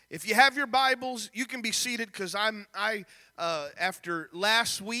If you have your Bibles, you can be seated because after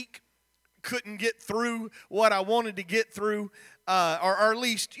last week couldn't get through what I wanted to get through, or at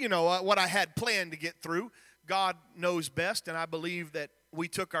least what I had planned to get through. God knows best, and I believe that we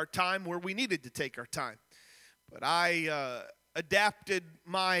took our time where we needed to take our time. But I adapted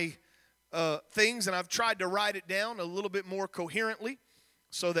my things, and I've tried to write it down a little bit more coherently,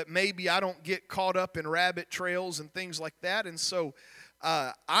 so that maybe I don't get caught up in rabbit trails and things like that. And so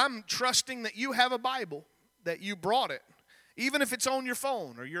I'm trusting that you have a Bible, that you brought it. Even if it's on your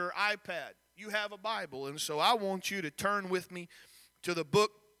phone or your iPad, you have a Bible. And so I want you to turn with me to the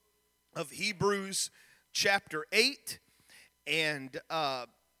book of Hebrews chapter 8. And I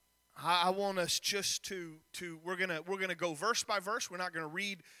want us just to we're gonna go verse by verse. We're not gonna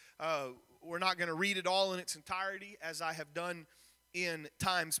read it all in its entirety as I have done in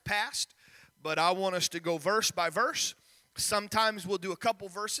times past, but I want us to go verse by verse. Sometimes we'll do a couple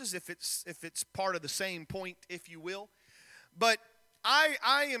verses if it's part of the same point, if you will. But I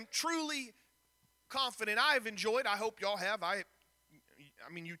am truly confident. I've enjoyed. I hope y'all have. I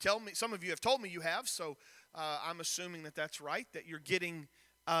mean, you tell me. Some of you have told me you have. So I'm assuming that that's right. That you're getting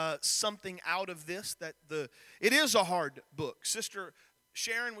something out of this. It is a hard book. Sister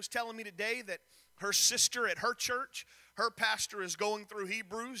Sharon was telling me today that her sister at her church, her pastor is going through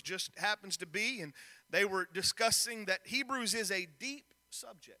Hebrews, just happens to be, and they were discussing that Hebrews is a deep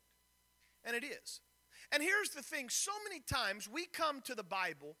subject, and it is. And here's the thing, so many times we come to the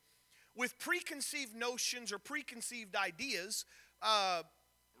Bible with preconceived notions or preconceived ideas,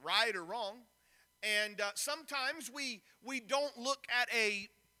 right or wrong, and sometimes we don't look at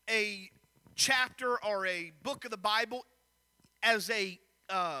a chapter or a book of the Bible as a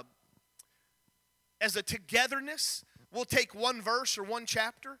togetherness. We'll take one verse or one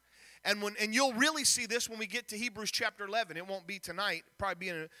chapter, and you'll really see this when we get to Hebrews chapter 11. It won't be tonight, probably be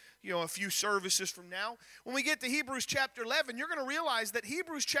in a few services from now. When we get to Hebrews chapter 11, you're going to realize that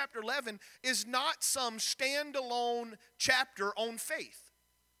Hebrews chapter 11 is not some standalone chapter on faith.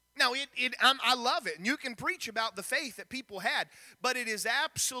 Now, I love it, and you can preach about the faith that people had, but it is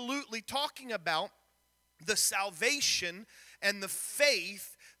absolutely talking about the salvation and the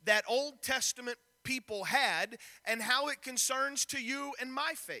faith that Old Testament people had and how it concerns to you and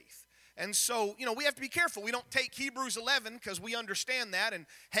my faith. And so, we have to be careful. We don't take Hebrews 11 because we understand that and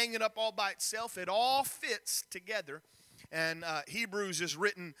hang it up all by itself. It all fits together. And Hebrews is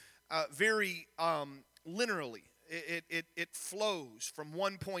written very linearly. It flows from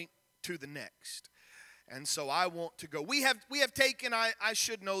one point to the next. And so I want to go. We have taken, I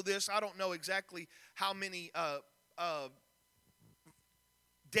should know this, I don't know exactly how many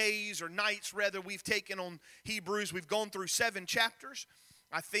days or nights rather we've taken on Hebrews. We've gone through 7 chapters.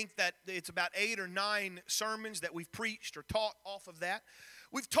 I think that it's about 8 or 9 sermons that we've preached or taught off of that.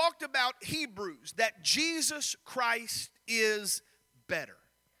 We've talked about Hebrews, that Jesus Christ is better.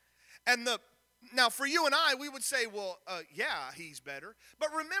 And now for you and I, we would say, well, yeah, he's better.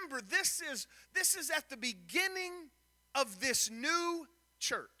 But remember, this is at the beginning of this new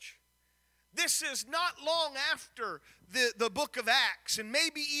church. This is not long after the book of Acts, and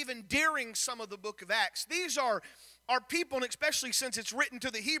maybe even during some of the book of Acts. These are people, and especially since it's written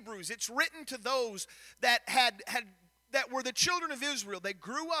to the Hebrews, it's written to those that that were the children of Israel. They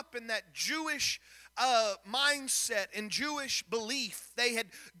grew up in that Jewish mindset and Jewish belief. They had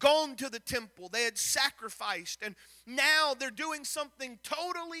gone to the temple, they had sacrificed, and now they're doing something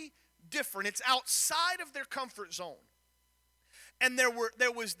totally different. It's outside of their comfort zone. And there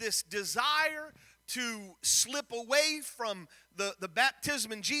was this desire to slip away from the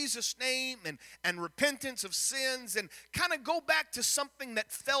baptism in Jesus' name and repentance of sins and kind of go back to something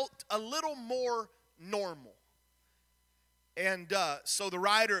that felt a little more normal. And so the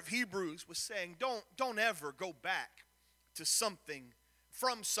writer of Hebrews was saying, don't ever go back to something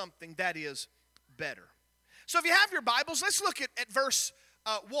that is better. So if you have your Bibles, let's look at verse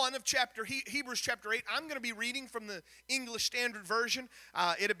 1 of Hebrews chapter 8. I'm going to be reading from the English Standard Version.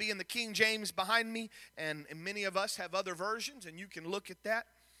 It'll be in the King James behind me, and many of us have other versions, and you can look at that.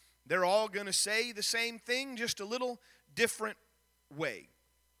 They're all going to say the same thing, just a little different way.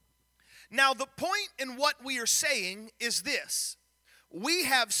 Now, the point in what we are saying is this. We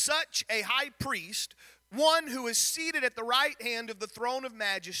have such a high priest, one who is seated at the right hand of the throne of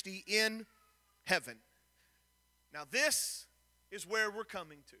majesty in heaven. Now, this is where we're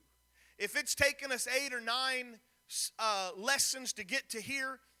coming to. If it's taken us 8 or 9 lessons to get to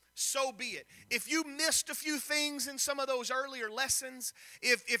here, so be it. If you missed a few things in some of those earlier lessons,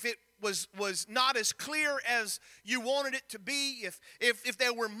 if it was not as clear as you wanted it to be, if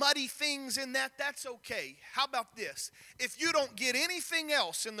there were muddy things in that, that's okay. How about this? If you don't get anything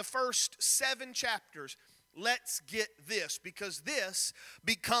else in the first 7 chapters, let's get this, because this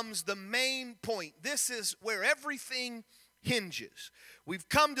becomes the main point. This is where everything hinges. We've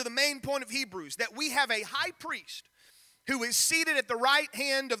come to the main point of Hebrews, that we have a high priest who is seated at the right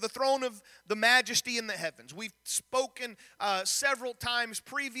hand of the throne of the majesty in the heavens. We've spoken several times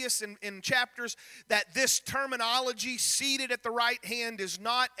previous in chapters that this terminology, seated at the right hand, is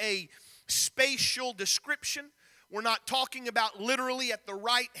not a spatial description. We're not talking about literally at the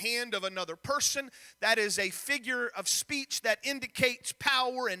right hand of another person. That is a figure of speech that indicates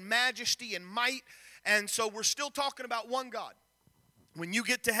power and majesty and might. And so we're still talking about one God. When you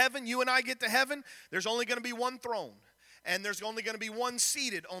get to heaven, you and I get to heaven, there's only going to be one throne. And there's only going to be one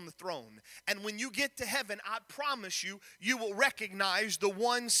seated on the throne. And when you get to heaven, I promise you, you will recognize the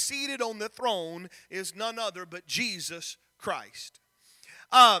one seated on the throne is none other but Jesus Christ.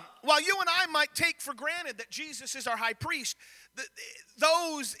 While you and I might take for granted that Jesus is our high priest,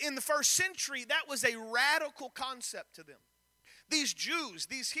 those in the first century, that was a radical concept to them. These Jews,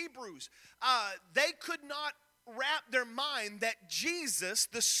 these Hebrews, they could not wrap their mind that Jesus,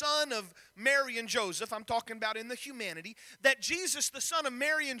 the son of Mary and Joseph, I'm talking about in the humanity, that Jesus, the son of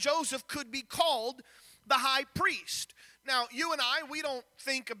Mary and Joseph, could be called the high priest. Now, you and I, we don't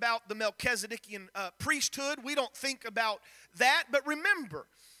think about the Melchizedekian priesthood. We don't think about that. But remember,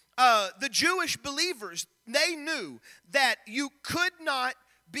 the Jewish believers, they knew that you could not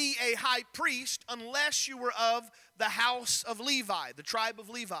be a high priest unless you were of the house of Levi, the tribe of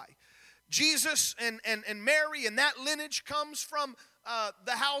Levi. Jesus and Mary and that lineage comes from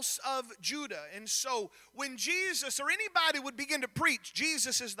the house of Judah. And so when Jesus or anybody would begin to preach,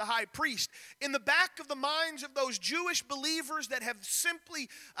 Jesus is the high priest, in the back of the minds of those Jewish believers that have simply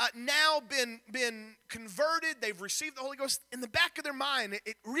now been converted, they've received the Holy Ghost, in the back of their mind,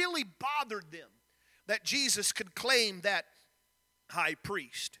 it really bothered them that Jesus could claim that high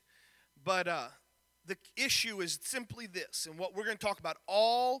priest. But the issue is simply this, and what we're going to talk about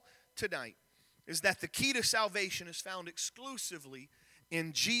all tonight is that the key to salvation is found exclusively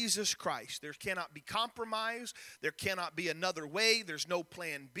in Jesus Christ. There cannot be compromise. There cannot be another way. There's no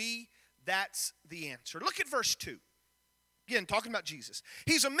plan B. That's the answer. Look at verse 2. Again, talking about Jesus.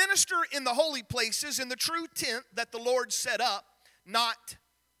 He's a minister in the holy places in the true tent that the Lord set up, not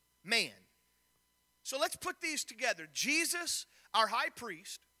man. So let's put these together. Jesus, our high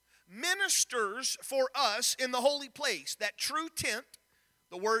priest, ministers for us in the holy place, that true tent.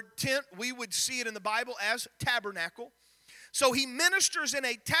 The word tent, we would see it in the Bible as tabernacle. So he ministers in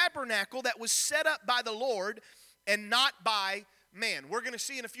a tabernacle that was set up by the Lord and not by man. We're going to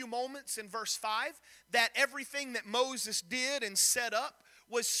see in a few moments in verse 5 that everything that Moses did and set up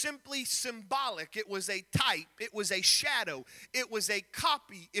was simply symbolic. It was a type. It was a shadow. It was a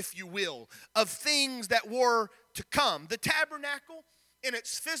copy, if you will, of things that were to come. The tabernacle in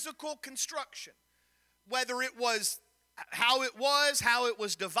its physical construction, whether it was how it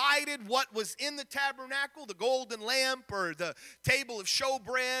was divided, what was in the tabernacle, the golden lamp or the table of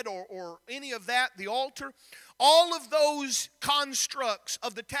showbread or any of that, the altar. All of those constructs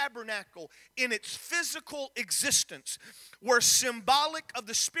of the tabernacle in its physical existence were symbolic of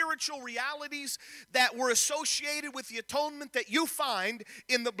the spiritual realities that were associated with the atonement that you find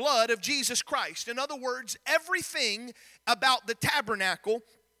in the blood of Jesus Christ. In other words, everything about the tabernacle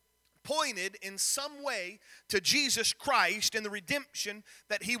pointed in some way to Jesus Christ and the redemption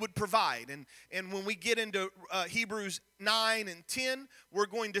that he would provide. And when we get into Hebrews 9 and 10, we're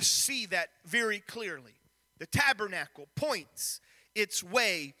going to see that very clearly. The tabernacle points its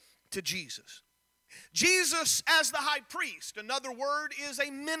way to Jesus. Jesus as the high priest, another word is a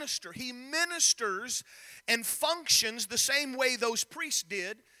minister. He ministers and functions the same way those priests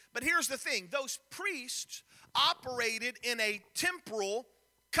did. But here's the thing, those priests operated in a temporal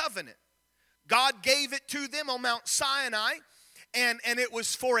covenant. God gave it to them on Mount Sinai, and it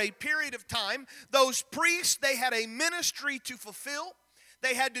was for a period of time. Those priests, they had a ministry to fulfill.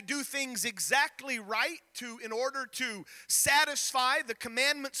 They had to do things exactly right in order to satisfy the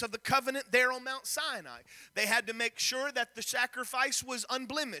commandments of the covenant there on Mount Sinai. They had to make sure that the sacrifice was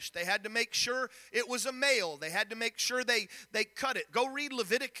unblemished. They had to make sure it was a male. They had to make sure they cut it. Go read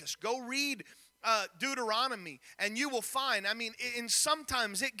Leviticus. Go read Deuteronomy, and you will find,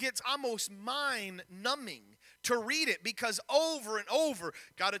 sometimes it gets almost mind-numbing to read it, because over and over,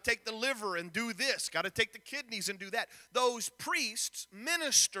 got to take the liver and do this, got to take the kidneys and do that. Those priests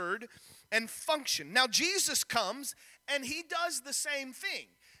ministered and functioned. Now Jesus comes and he does the same thing.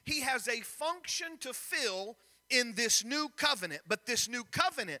 he has a function to fill in this new covenant. But this new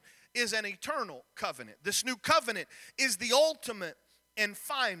covenant is an eternal covenant. This new covenant is the ultimate and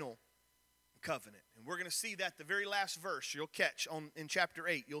final covenant. And we're going to see that the very last verse you'll catch in chapter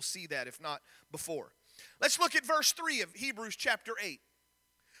 8. You'll see that, if not before. Let's look at verse 3 of Hebrews chapter 8.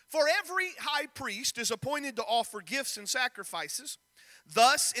 For every high priest is appointed to offer gifts and sacrifices.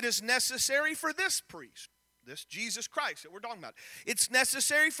 Thus it is necessary for this priest, this Jesus Christ that we're talking about, it's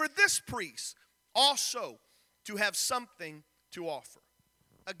necessary for this priest also to have something to offer.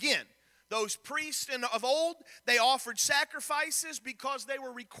 Again, those priests of old, they offered sacrifices because they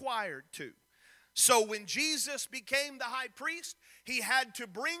were required to. So when Jesus became the high priest, he had to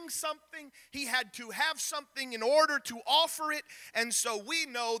bring something, he had to have something in order to offer it, and so we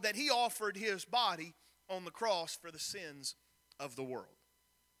know that he offered his body on the cross for the sins of the world.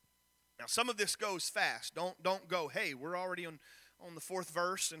 Now some of this goes fast. Don't go, hey, we're already on the fourth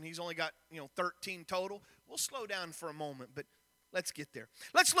verse and he's only got 13 total. We'll slow down for a moment, but let's get there.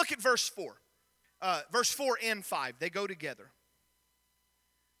 Let's look at verse 4. Verse 4 and 5, they go together.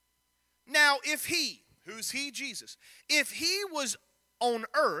 Now, if he, who's he? Jesus. If he was on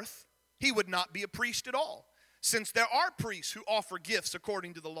earth, he would not be a priest at all, since there are priests who offer gifts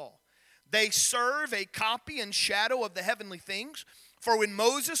according to the law. They serve a copy and shadow of the heavenly things. For when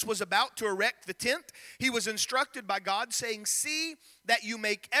Moses was about to erect the tent, he was instructed by God, saying, see that you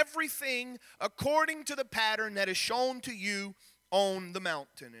make everything according to the pattern that is shown to you on the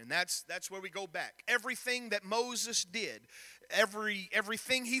mountain. And that's where we go back. Everything that Moses did,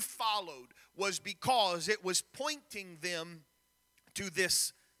 everything he followed was because it was pointing them to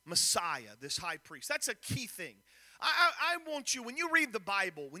this Messiah, this high priest. That's a key thing. I want you, when you read the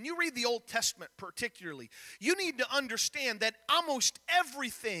Bible, when you read the Old Testament particularly, you need to understand that almost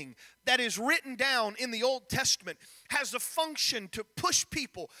everything that is written down in the Old Testament has a function to push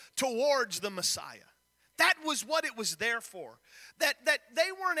people towards the Messiah. That was what it was there for. That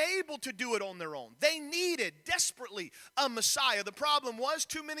they weren't able to do it on their own. They needed desperately a Messiah. The problem was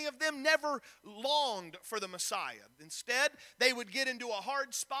too many of them never longed for the Messiah. Instead, they would get into a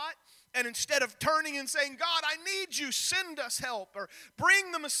hard spot, and instead of turning and saying, God, I need you, send us help, or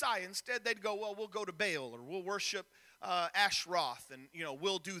bring the Messiah, instead they'd go, well, we'll go to Baal, or we'll worship Ashtaroth, and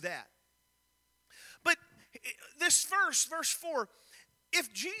we'll do that. But this verse 4,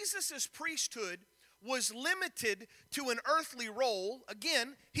 if Jesus' priesthood was limited to an earthly role,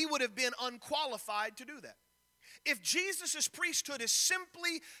 again, he would have been unqualified to do that. If Jesus' priesthood is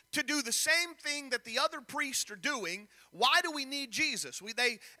simply to do the same thing that the other priests are doing, why do we need Jesus?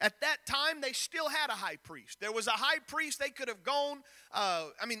 At that time, they still had a high priest. There was a high priest. They could have gone,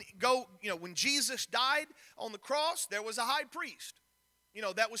 when Jesus died on the cross, there was a high priest,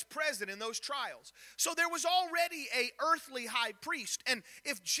 that was present in those trials. So there was already an earthly high priest. And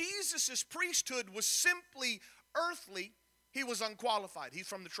if Jesus' priesthood was simply earthly, he was unqualified. He's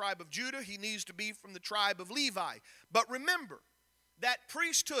from the tribe of Judah. He needs to be from the tribe of Levi. But remember, that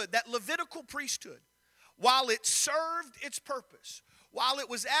priesthood, that Levitical priesthood, while it served its purpose, while it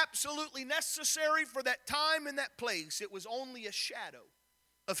was absolutely necessary for that time and that place, it was only a shadow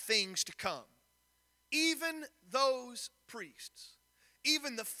of things to come. Even those priests,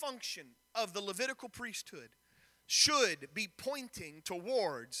 even the function of the Levitical priesthood should be pointing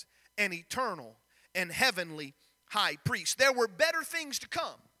towards an eternal and heavenly high priest. There were better things to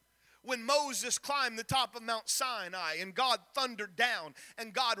come. When Moses climbed the top of Mount Sinai and God thundered down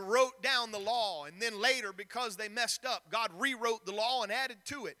and God wrote down the law, and then later, because they messed up, God rewrote the law and added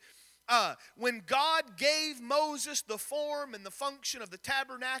to it. When God gave Moses the form and the function of the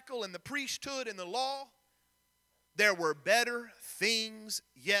tabernacle and the priesthood and the law, there were better things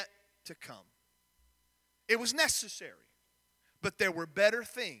yet to come. It was necessary, but there were better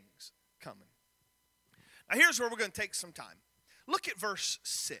things coming. Now here's where we're going to take some time. Look at verse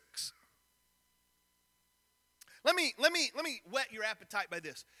 6. Let me whet your appetite by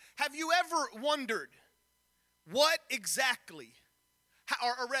this. Have you ever wondered what exactly,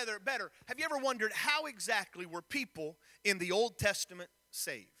 or rather better, have you ever wondered how exactly were people in the Old Testament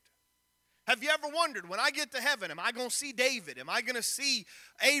saved? Have you ever wondered, when I get to heaven, am I going to see David? Am I going to see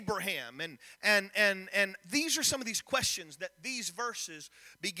Abraham? And these are some of these questions that these verses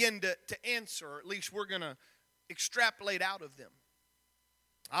begin to answer, or at least we're going to extrapolate out of them.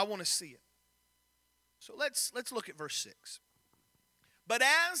 I want to see it. So let's look at verse 6. But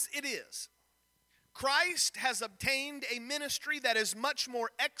as it is, Christ has obtained a ministry that is much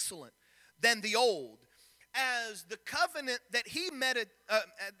more excellent than the old, as the covenant that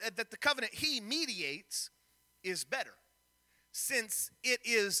the covenant he mediates is better, since it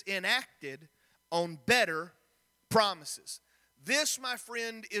is enacted on better promises. This, my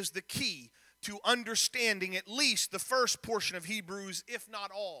friend, is the key to understanding at least the first portion of Hebrews, if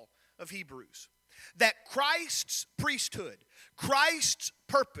not all of Hebrews. That Christ's priesthood, Christ's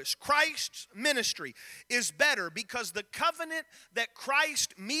purpose, Christ's ministry is better because the covenant that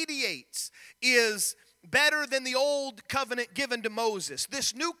Christ mediates is better than the old covenant given to Moses.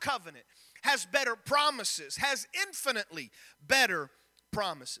 This new covenant has better promises, has infinitely better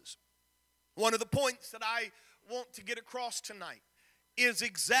promises. One of the points that I want to get across tonight is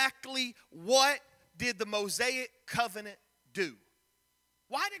exactly what did the Mosaic covenant do?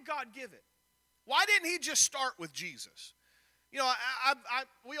 Why did God give it? Why didn't he just start with Jesus? You know,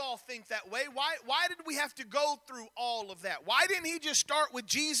 we all think that way. Why did we have to go through all of that? Why didn't he just start with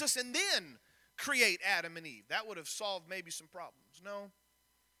Jesus and then create Adam and Eve? That would have solved maybe some problems. No.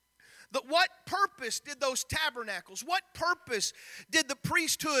 But what purpose did those tabernacles, what purpose did the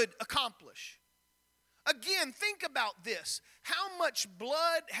priesthood accomplish? Again, think about this. How much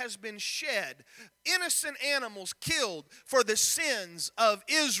blood has been shed, innocent animals killed for the sins of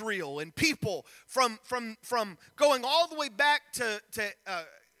Israel and people from going all the way back to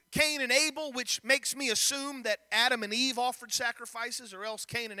Cain and Abel, which makes me assume that Adam and Eve offered sacrifices, or else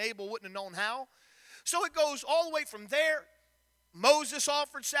Cain and Abel wouldn't have known how. So it goes all the way from there. Moses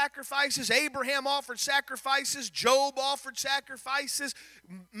offered sacrifices, Abraham offered sacrifices, Job offered sacrifices,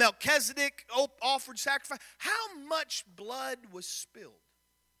 Melchizedek offered sacrifice. How much blood was spilled?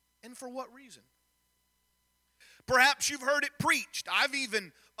 And for what reason? Perhaps you've heard it preached. I've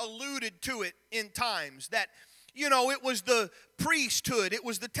even alluded to it in times that, you know, it was the priesthood, it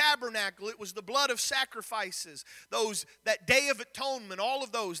was the tabernacle, it was the blood of sacrifices, that Day of Atonement, all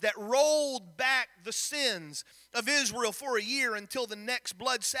of those that rolled back the sins of Israel for a year until the next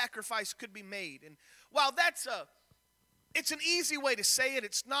blood sacrifice could be made. And while it's an easy way to say it,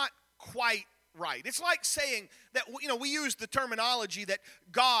 it's not quite right. It's like saying that, you know, we use the terminology that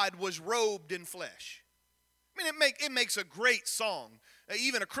God was robed in flesh. I mean, it makes a great song.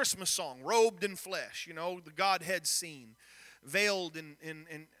 Even a Christmas song, robed in flesh, you know, the Godhead scene, veiled in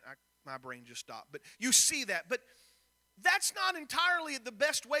my brain just stopped. But you see that. But that's not entirely the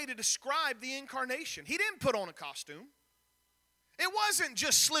best way to describe the incarnation. He didn't put on a costume. It wasn't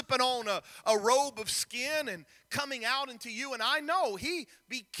just slipping on a robe of skin and coming out into you and I. No, he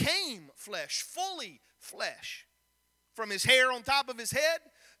became flesh, fully flesh. From his hair on top of his head,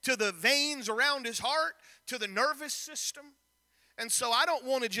 to the veins around his heart, to the nervous system. And so I don't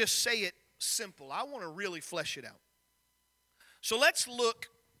want to just say it simple. I want to really flesh it out. So let's look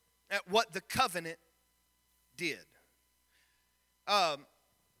at what the covenant did.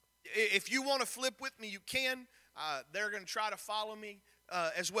 If you want to flip with me, you can. They're going to try to follow me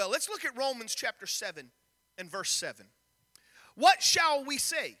as well. Let's look at Romans chapter 7 and verse 7. What shall we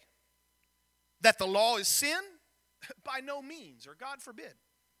say? That the law is sin? By no means, or God forbid.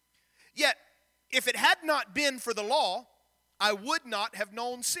 Yet, if it had not been for the law, I would not have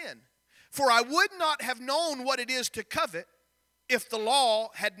known sin. For I would not have known what it is to covet if the law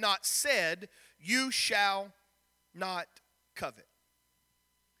had not said, you shall not covet.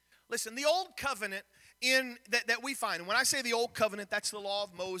 Listen, the old covenant that we find, and when I say the old covenant, that's the law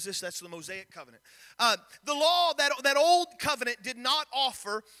of Moses, that's the Mosaic covenant. The law, that old covenant did not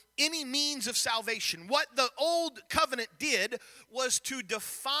offer any means of salvation. What the old covenant did was to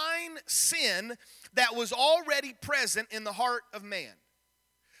define sin that was already present in the heart of man.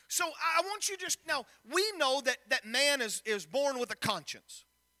 So I want you now, we know that man is born with a conscience.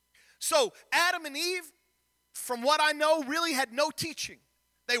 So Adam and Eve, from what I know, really had no teaching.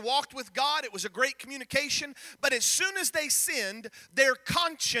 They walked with God. It was a great communication. But as soon as they sinned, their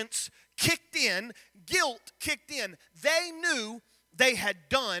conscience kicked in. Guilt kicked in. They knew they had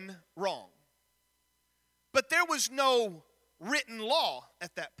done wrong. But there was no written law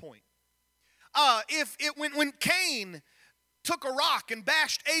at that point. When Cain took a rock and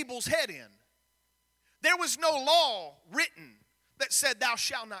bashed Abel's head in, there was no law written that said, thou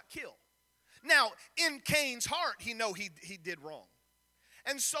shalt not kill. Now, in Cain's heart, he did wrong.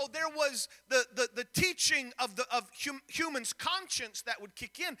 And so there was the teaching of human's conscience that would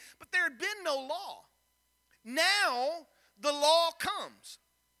kick in, but there had been no law. Now the law comes.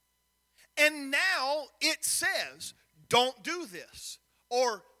 And now it says, don't do this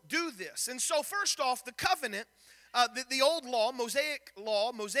or do this. And so first off, the covenant, the old law,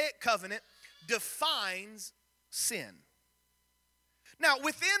 Mosaic covenant, defines sin. Now,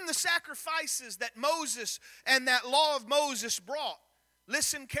 within the sacrifices that Moses and that law of Moses brought,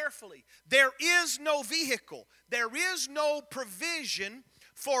 listen carefully. There is no vehicle. There is no provision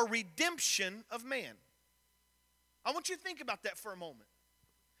for redemption of man. I want you to think about that for a moment.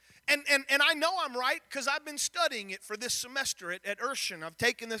 And I know I'm right because I've been studying it for this semester at Urshan. I've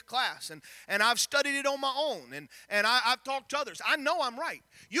taken this class, and I've studied it on my own, and I've talked to others. I know I'm right.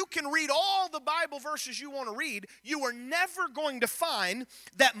 You can read all the Bible verses you want to read. You are never going to find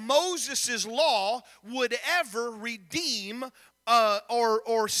that Moses' law would ever redeem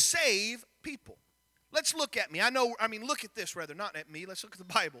or save people. Let's look at me. Look at this rather, not at me. Let's look at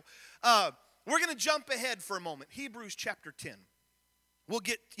the Bible. We're going to jump ahead for a moment. Hebrews chapter 10.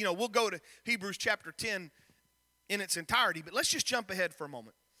 We'll go to Hebrews chapter 10 in its entirety, but let's just jump ahead for a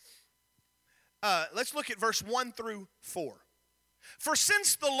moment. Let's look at verse 1 through 4. For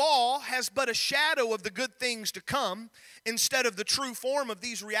since the law has but a shadow of the good things to come, instead of the true form of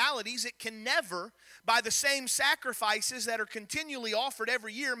these realities, it can never, by the same sacrifices that are continually offered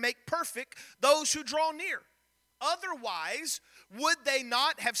every year, make perfect those who draw near. Otherwise, would they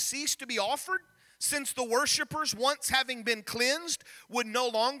not have ceased to be offered? Since the worshipers, once having been cleansed, would no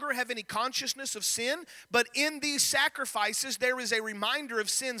longer have any consciousness of sin. But in these sacrifices there is a reminder of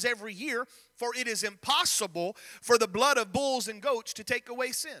sins every year, for it is impossible for the blood of bulls and goats to take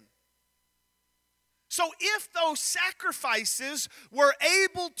away sin. So if those sacrifices were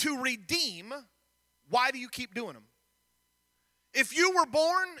able to redeem, why do you keep doing them? If you were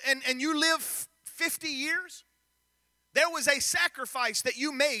born and you live 50 years, there was a sacrifice that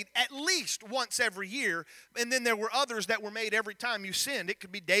you made at least once every year, and then there were others that were made every time you sinned. It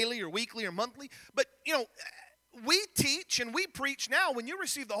could be daily or weekly or monthly. But, we teach and we preach now, when you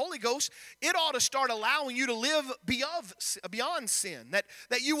receive the Holy Ghost, it ought to start allowing you to live beyond sin.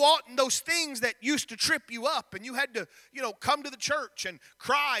 That you oughtn't, those things that used to trip you up and you had to, come to the church and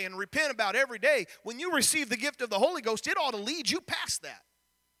cry and repent about every day. When you receive the gift of the Holy Ghost, it ought to lead you past that.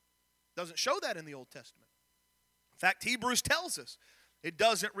 Doesn't show that in the Old Testament. In fact, Hebrews tells us it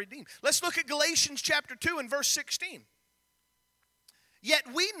doesn't redeem. Let's look at Galatians chapter 2 and verse 16. Yet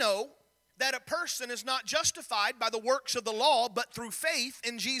we know that a person is not justified by the works of the law, but through faith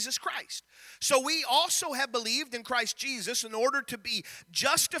in Jesus Christ. So we also have believed in Christ Jesus in order to be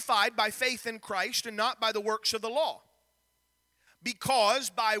justified by faith in Christ and not by the works of the law.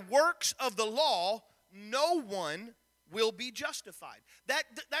 Because by works of the law, no one will be justified.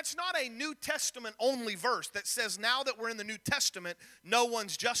 That's not a New Testament only verse that says now that we're in the New Testament, no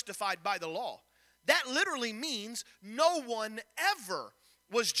one's justified by the law. That literally means no one ever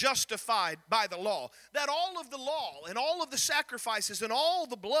was justified by the law. That all of the law and all of the sacrifices and all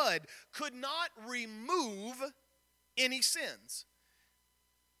the blood could not remove any sins.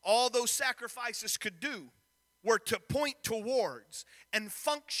 All those sacrifices could do were to point towards and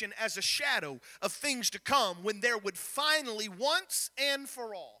function as a shadow of things to come, when there would finally, once and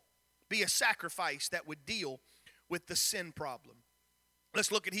for all, be a sacrifice that would deal with the sin problem.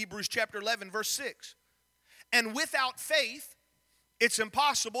 Let's look at Hebrews chapter 11, verse 6. And without faith, it's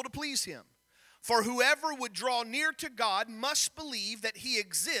impossible to please Him. For whoever would draw near to God must believe that He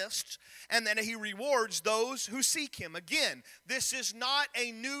exists and that He rewards those who seek Him. Again, this is not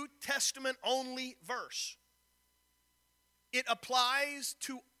a New Testament only verse. It applies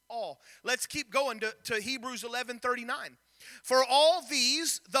to all. Let's keep going to Hebrews 11:39. For all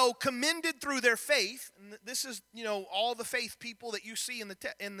these, though commended through their faith, and this is, all the faith people that you see in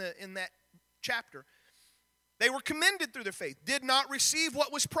that chapter, they were commended through their faith, did not receive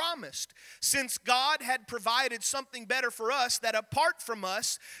what was promised, since God had provided something better for us, that apart from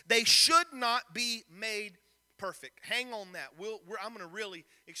us, they should not be made perfect. Hang on that. I'm going to really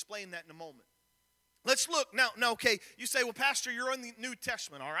explain that in a moment. Let's look. Now, okay, you say, well, Pastor, you're in the New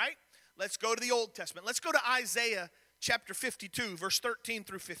Testament, all right? Let's go to the Old Testament. Let's go to Isaiah chapter 52, verse 13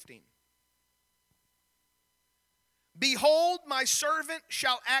 through 15. Behold, my servant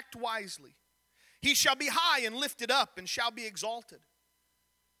shall act wisely. He shall be high and lifted up and shall be exalted.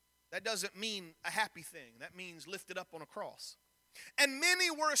 That doesn't mean a happy thing. That means lifted up on a cross. And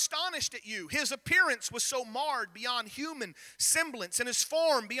many were astonished at you. His appearance was so marred beyond human semblance, and his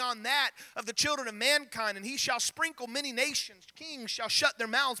form beyond that of the children of mankind. And he shall sprinkle many nations. Kings shall shut their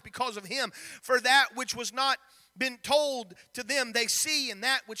mouths because of him. For that which was not been told to them they see, and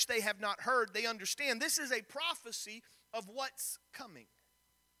that which they have not heard they understand. This is a prophecy of what's coming.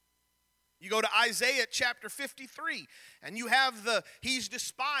 You go to Isaiah chapter 53, and you have he's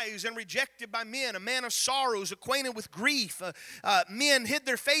despised and rejected by men, a man of sorrows, acquainted with grief. Men hid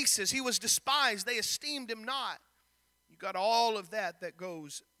their faces. He was despised. They esteemed him not. You got all of that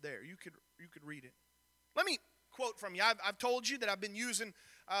goes there. You could read it. Let me quote from you. I've told you that I've been using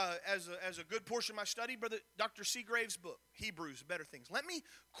as a good portion of my study, Brother Dr. Seagrave's book, Hebrews, Better Things. Let me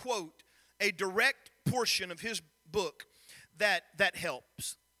quote a direct portion of his book that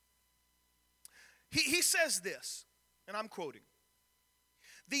helps. He says this, and I'm quoting.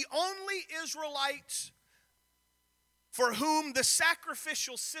 The only Israelites for whom the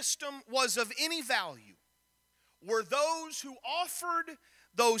sacrificial system was of any value were those who offered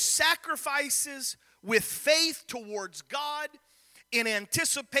those sacrifices with faith towards God in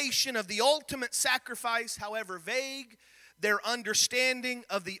anticipation of the ultimate sacrifice, however vague their understanding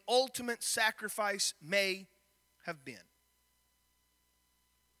of the ultimate sacrifice may have been.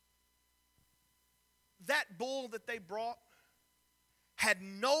 That bull that they brought had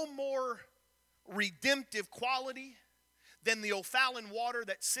no more redemptive quality than the O'Fallon water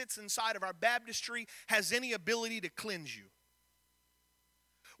that sits inside of our baptistry has any ability to cleanse you.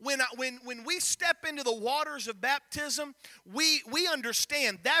 When we step into the waters of baptism, we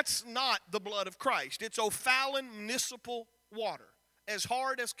understand that's not the blood of Christ. It's O'Fallon municipal water, as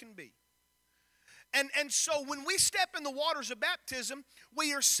hard as can be. And so when we step in the waters of baptism,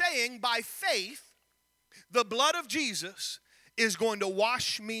 we are saying by faith, the blood of Jesus is going to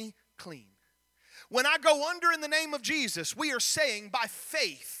wash me clean. When I go under in the name of Jesus, we are saying by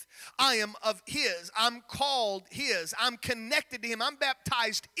faith, I am of His. I'm called His. I'm connected to Him. I'm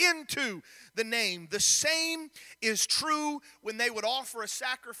baptized into the name. The same is true when they would offer a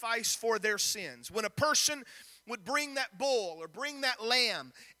sacrifice for their sins. When a person would bring that bull or bring that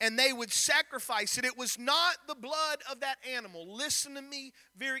lamb and they would sacrifice it, it was not the blood of that animal. Listen to me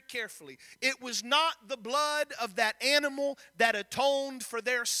very carefully. It was not the blood of that animal that atoned for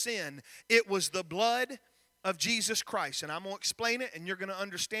their sin. It was the blood of Jesus Christ. And I'm going to explain it and you're going to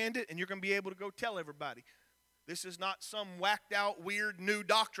understand it and you're going to be able to go tell everybody. This is not some whacked out weird new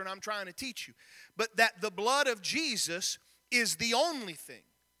doctrine I'm trying to teach you. But that the blood of Jesus is the only thing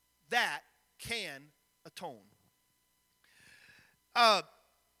that can atone. And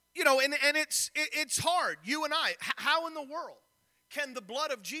it's hard. You and I, how in the world can the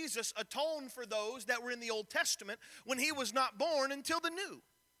blood of Jesus atone for those that were in the Old Testament when He was not born until the New?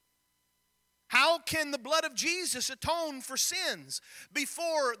 How can the blood of Jesus atone for sins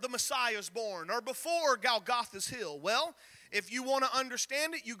before the Messiah is born or before Golgotha's hill? Well, if you want to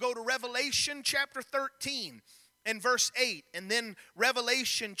understand it, you go to Revelation chapter 13 and verse 8, and then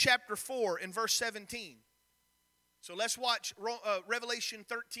Revelation chapter 4 and verse 17. So let's watch Revelation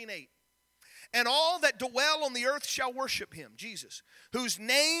 13:8. And all that dwell on the earth shall worship Him, Jesus, whose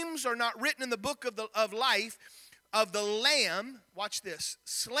names are not written in the book of life of the Lamb, watch this,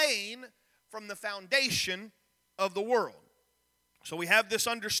 slain from the foundation of the world. So we have this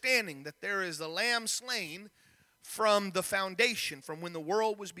understanding that there is a Lamb slain from the foundation, from when the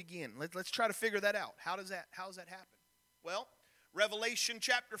world was beginning. Let's try to figure that out. How does that happen? Well, Revelation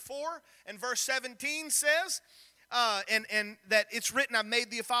chapter 4 and verse 17 says, and that it's written, I've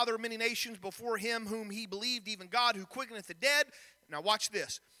made thee a father of many nations before Him whom He believed, even God who quickeneth the dead. Now watch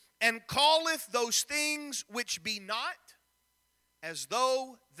this. And calleth those things which be not as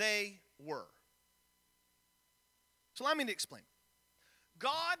though they were. So allow me to explain.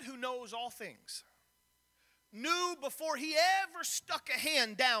 God, who knows all things, knew before He ever stuck a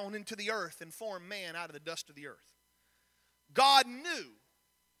hand down into the earth and formed man out of the dust of the earth. God knew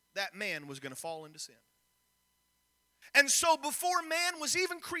that man was going to fall into sin. And so before man was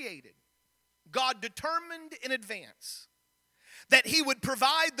even created, God determined in advance that He would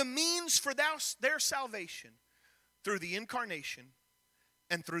provide the means for their salvation through the incarnation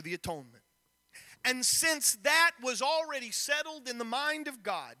and through the atonement. And since that was already settled in the mind of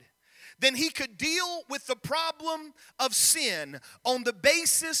God, then He could deal with the problem of sin on the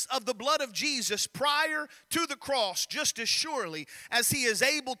basis of the blood of Jesus prior to the cross just as surely as He is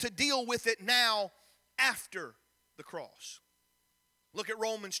able to deal with it now after the cross. Look at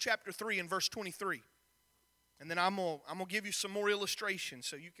Romans chapter 3 and verse 23. And then I'm going to give you some more illustrations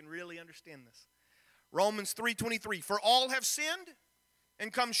so you can really understand this. Romans 3:23. For all have sinned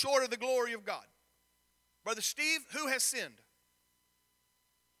and come short of the glory of God. Brother Steve, who has sinned?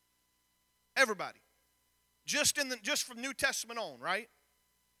 Everybody. Just from New Testament on, right?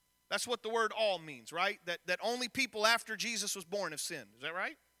 That's what the word all means, right? That only people after Jesus was born have sinned. Is that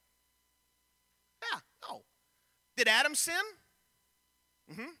right? Yeah, no. Did Adam sin?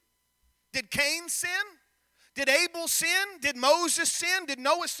 Did Cain sin? Did Abel sin? Did Moses sin? Did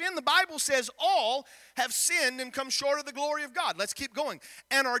Noah sin? The Bible says all have sinned and come short of the glory of God. Let's keep going.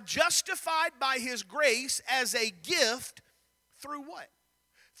 And are justified by His grace as a gift through what?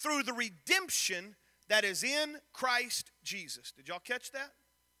 Through the redemption that is in Christ Jesus. Did y'all catch that?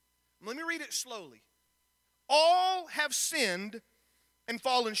 Let me read it slowly. All have sinned and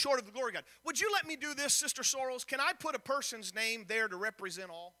fallen short of the glory of God. Would you let me do this, Sister Sorrells? Can I put a person's name there to represent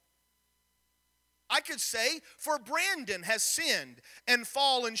all? I could say, for Brandon has sinned and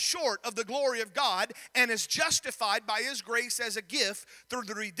fallen short of the glory of God and is justified by His grace as a gift through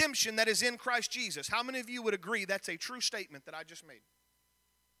the redemption that is in Christ Jesus. How many of you would agree that's a true statement that I just made?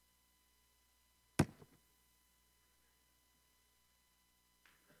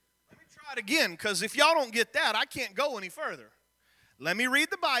 Let me try it again, because if y'all don't get that, I can't go any further. Let me read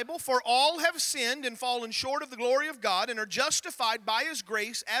the Bible. For all have sinned and fallen short of the glory of God and are justified by His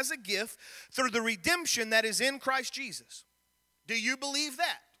grace as a gift through the redemption that is in Christ Jesus. Do you believe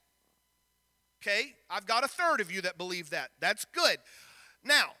that? Okay, I've got a third of you that believe that. That's good.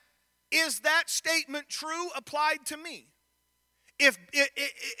 Now, is that statement true applied to me?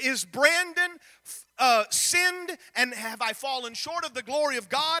 Is Brandon sinned and have I fallen short of the glory of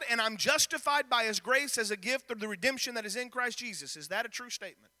God and I'm justified by His grace as a gift through the redemption that is in Christ Jesus? Is that a true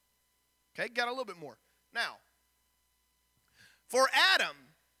statement? Okay, got a little bit more. Now, for Adam,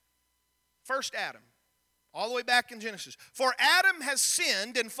 first Adam, all the way back in Genesis. For Adam has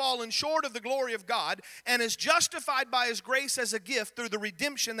sinned and fallen short of the glory of God and is justified by His grace as a gift through the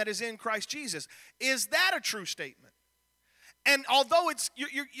redemption that is in Christ Jesus. Is that a true statement? And although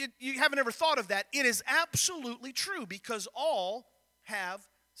you haven't ever thought of that, it is absolutely true because all have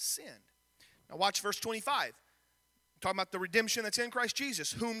sinned. Now watch verse 25. I'm talking about the redemption that's in Christ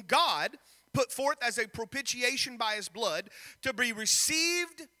Jesus, whom God put forth as a propitiation by His blood to be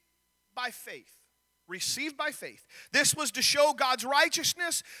received by faith. Received by faith. This was to show God's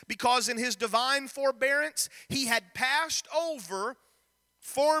righteousness because in His divine forbearance He had passed over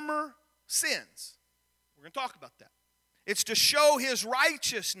former sins. We're going to talk about that. It's to show His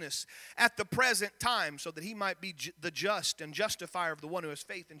righteousness at the present time so that He might be the just and justifier of the one who has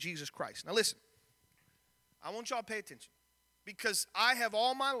faith in Jesus Christ. Now listen, I want y'all to pay attention because I have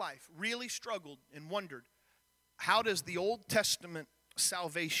all my life really struggled and wondered, how does the Old Testament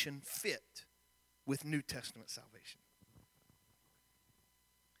salvation fit with New Testament salvation?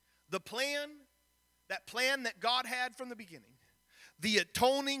 That plan that God had from the beginning, the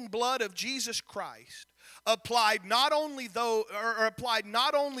atoning blood of Jesus Christ, applied not only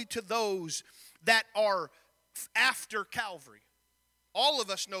to those that are after Calvary. All of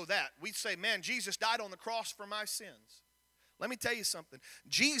us know that. We say, man, Jesus died on the cross for my sins. Let me tell you something.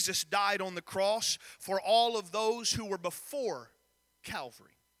 Jesus died on the cross for all of those who were before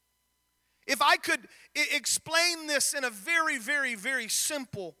Calvary. If I could explain this in a very, very, very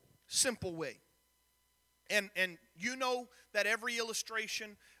simple way. And you know that every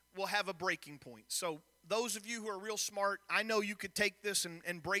illustration will have a breaking point. So those of you who are real smart, I know you could take this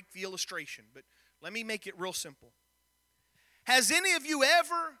and break the illustration, but let me make it real simple. Has any of you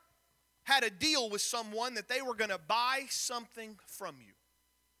ever had a deal with someone that they were going to buy something from you?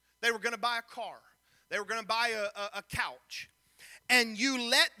 They were going to buy a car. They were going to buy a couch. And you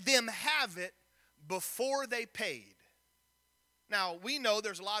let them have it before they paid. Now, we know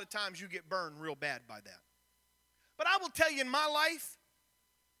there's a lot of times you get burned real bad by that. But I will tell you, in my life,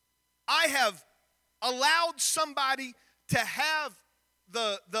 I have allowed somebody to have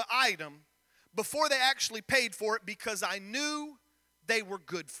the item before they actually paid for it because I knew they were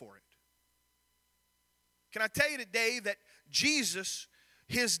good for it. Can I tell you today that Jesus,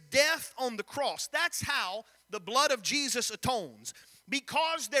 His death on the cross, that's how the blood of Jesus atones.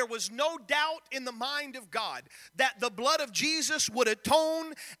 Because there was no doubt in the mind of God that the blood of Jesus would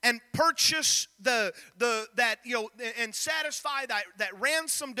atone and purchase and satisfy that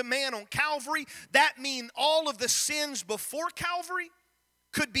ransom demand on Calvary. That means all of the sins before Calvary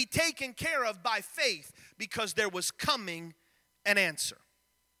could be taken care of by faith because there was coming an answer.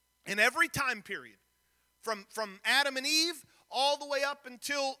 In every time period, from Adam and Eve all the way up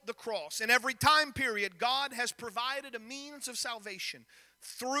until the cross. In every time period, God has provided a means of salvation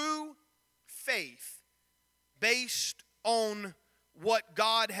through faith based on what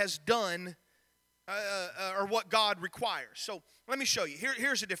God has done or what God requires. So let me show you.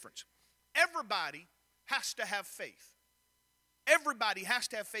 Here's the difference. Everybody has to have faith. Everybody has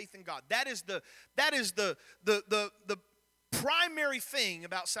to have faith in God. That is the primary thing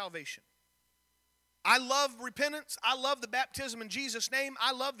about salvation. I love repentance. I love the baptism in Jesus' name.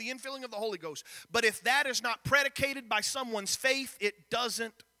 I love the infilling of the Holy Ghost. But if that is not predicated by someone's faith, it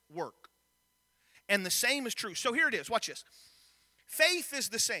doesn't work. And the same is true. So here it is. Watch this. Faith is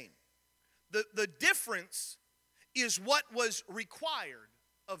the same. The difference is what was required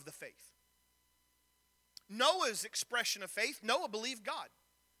of the faith. Noah's expression of faith, Noah believed God.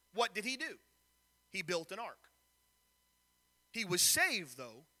 What did he do? He built an ark. He was saved,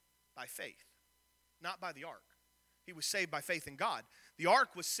 though, by faith. Not by the ark. He was saved by faith in God. The ark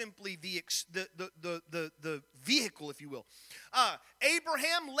was simply the vehicle, if you will.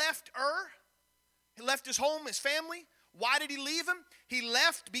 Abraham left Ur left his home, his family. Why did he leave him? He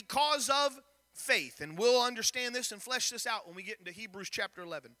left because of faith. And we'll understand this and flesh this out when we get into Hebrews chapter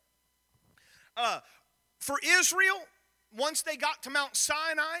 11. For Israel, once they got to Mount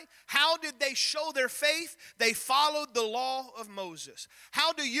Sinai, how did they show their faith? They followed the law of Moses.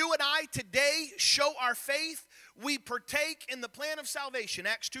 How do you and I today show our faith? We partake in the plan of salvation,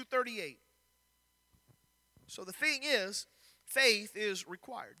 Acts 2:38. So the thing is, faith is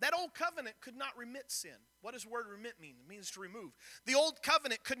required. That old covenant could not remit sin. What does the word remit mean? It means to remove. The old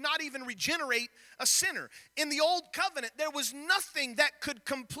covenant could not even regenerate a sinner. In the old covenant, there was nothing that could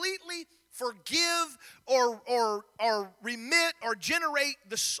completely forgive or remit or generate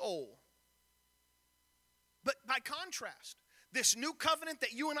the soul. But by contrast, this new covenant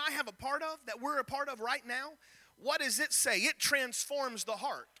that you and I have a part of, that we're a part of right now, what does it say? It transforms the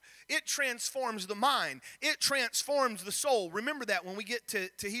heart. It transforms the mind. It transforms the soul. Remember that when we get to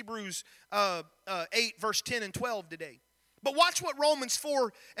Hebrews 8, verse 10 and 12 today. But watch what Romans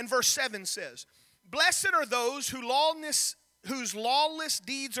 4 and verse 7 says. Blessed are those whose lawless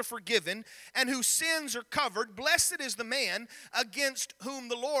deeds are forgiven and whose sins are covered. Blessed is the man against whom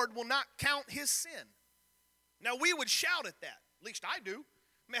the Lord will not count his sin. Now we would shout at that. At least I do.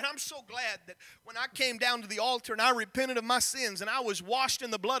 Man, I'm so glad that when I came down to the altar and I repented of my sins and I was washed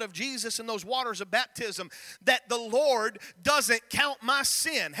in the blood of Jesus in those waters of baptism, that the Lord doesn't count my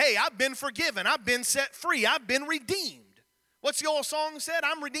sin. Hey, I've been forgiven. I've been set free. I've been redeemed. What's the old song said?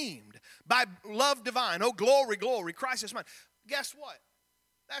 I'm redeemed by love divine. Oh, glory, glory, Christ is mine. Guess what?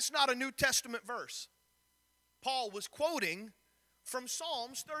 That's not a New Testament verse. Paul was quoting from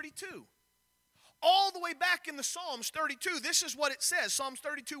Psalms 32. All the way back in the Psalms 32, this is what it says. Psalms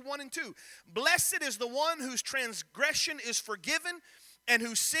 32, 1 and 2. Blessed is the one whose transgression is forgiven and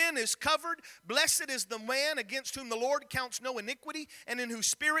whose sin is covered. Blessed is the man against whom the Lord counts no iniquity and in whose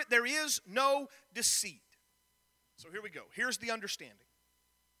spirit there is no deceit. So here we go. Here's the understanding.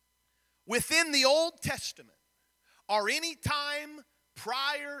 Within the Old Testament, or any time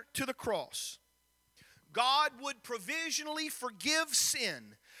prior to the cross, God would provisionally forgive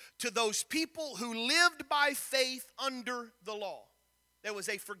sin to those people who lived by faith under the law. There was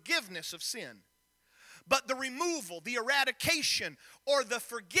a forgiveness of sin. But the removal, the eradication, or the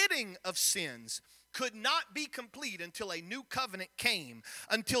forgetting of sins could not be complete until a new covenant came,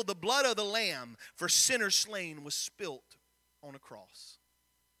 until the blood of the Lamb for sinners slain was spilt on a cross.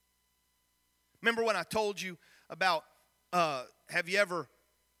 Remember when I told you about, have you ever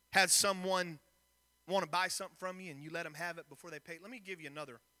had someone want to buy something from you and you let them have it before they pay? Let me give you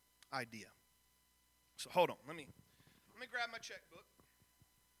another idea. So hold on. Let me grab my checkbook.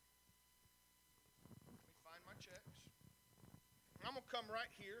 Let me find my checks. I'm going to come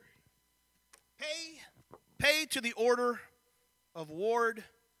right here. Pay to the order of Ward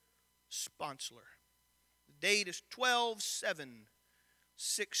Sponsler. The date is 12/7/16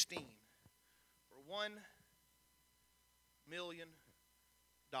 for $1 million.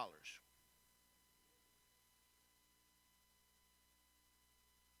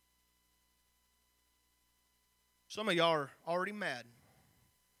 Some of y'all are already mad.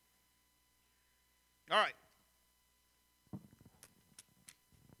 All right.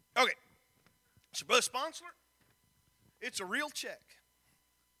 Okay. So, Brother Sponsler, it's a real check.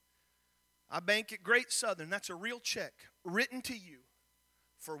 I bank at Great Southern. That's a real check written to you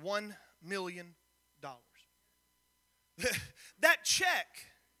for $1 million. That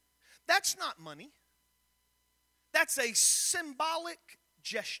check, that's not money. That's a symbolic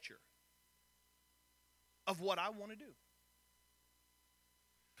gesture of what I want to do.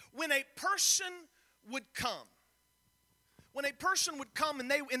 When a person would come and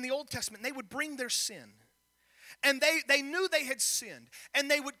they, in the Old Testament, they would bring their sin. And they knew they had sinned.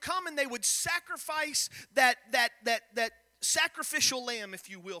 And they would come and they would sacrifice that sacrificial lamb, if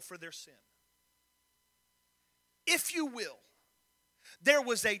you will, for their sin. If you will, there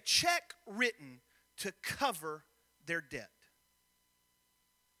was a check written to cover their debt.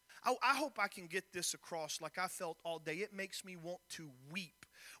 I hope I can get this across like I felt all day. It makes me want to weep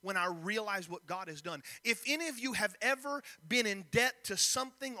when I realize what God has done. If any of you have ever been in debt to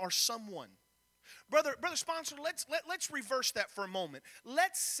something or someone, Brother Sponsor, let's reverse that for a moment.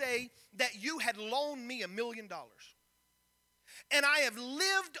 Let's say that you had loaned me $1 million. And I have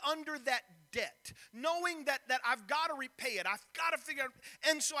lived under that debt, knowing that I've got to repay it. I've got to figure out.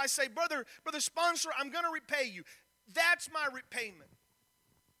 And so I say, Brother Sponsor, I'm going to repay you. That's my repayment.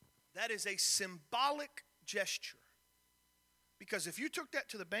 That is a symbolic gesture. Because if you took that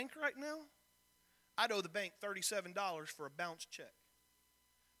to the bank right now, I'd owe the bank $37 for a bounced check.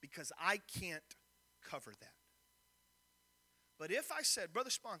 Because I can't cover that. But if I said, Brother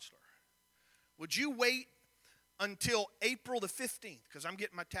Sponsler, would you wait until April the 15th? Because I'm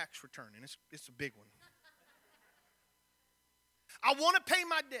getting my tax return, and it's a big one. I want to pay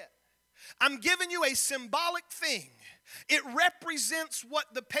my debt. I'm giving you a symbolic thing. It represents what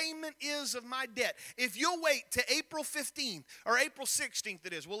the payment is of my debt. If you'll wait to April 15th, or April 16th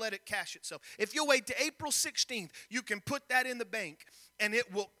it is, we'll let it cash itself. If you'll wait to April 16th, you can put that in the bank and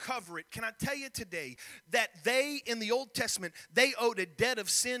it will cover it. Can I tell you today that they, in the Old Testament, they owed a debt of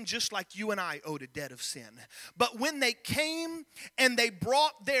sin just like you and I owed a debt of sin. But when they came and they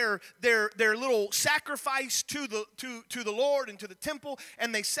brought their little sacrifice to the Lord and to the temple,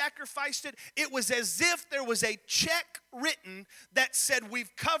 and they sacrificed it, it was as if there was a check written that said,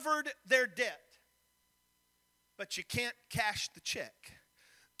 we've covered their debt. But you can't cash the check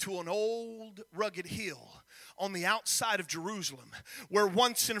to an old rugged hill on the outside of Jerusalem, where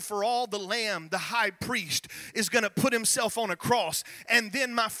once and for all the Lamb, the high priest, is going to put himself on a cross. And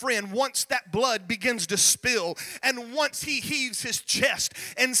then, my friend, once that blood begins to spill, and once he heaves his chest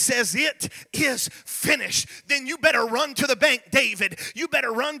and says, it is finished, then you better run to the bank, David. You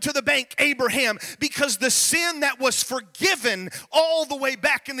better run to the bank, Abraham, because the sin that was forgiven all the way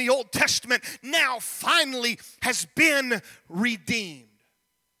back in the Old Testament now finally has been redeemed.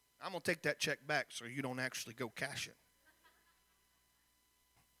 I'm going to take that check back so you don't actually go cash it.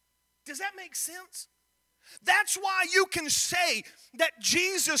 Does that make sense? That's why you can say that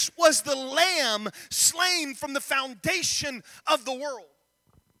Jesus was the Lamb slain from the foundation of the world.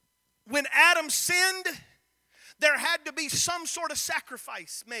 When Adam sinned, there had to be some sort of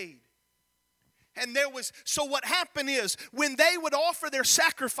sacrifice made. And so what happened is, when they would offer their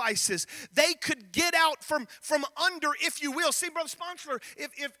sacrifices, they could get out from under, if you will. See, Brother Sponsor,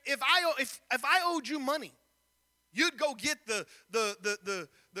 if I owed you money, you'd go get the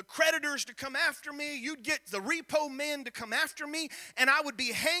creditors to come after me. You'd get the repo men to come after me. And I would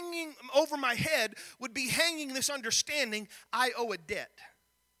be hanging over my head, would be hanging this understanding, I owe a debt.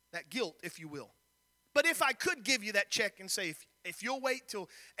 That guilt, if you will. But if I could give you that check and say, if you'll wait till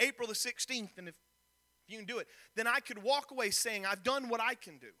April the 16th, and if you can do it, then I could walk away saying, I've done what I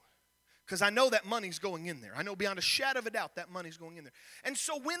can do. Because I know that money's going in there. I know beyond a shadow of a doubt that money's going in there. And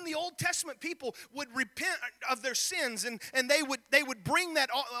so when the Old Testament people would repent of their sins, and they would bring that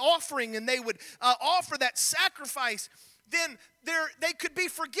offering, and they would offer that sacrifice, then they could be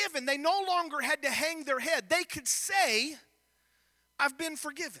forgiven. They no longer had to hang their head. They could say, I've been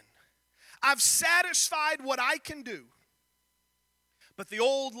forgiven. I've satisfied what I can do. But the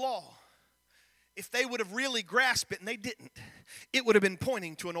old law, if they would have really grasped it, and they didn't, it would have been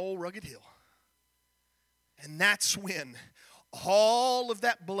pointing to an old rugged hill. And that's when all of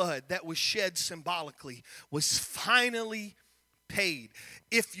that blood that was shed symbolically was finally paid.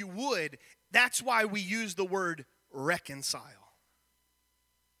 If you would, that's why we use the word reconcile.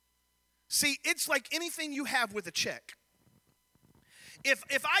 See, it's like anything you have with a check.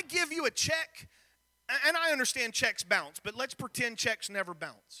 If I give you a check, and I understand checks bounce, but let's pretend checks never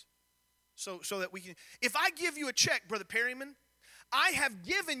bounce. So that we can, if I give you a check, Brother Perryman, I have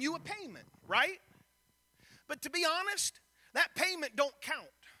given you a payment, right? But to be honest, that payment don't count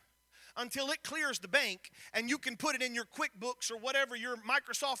until it clears the bank and you can put it in your QuickBooks or whatever, your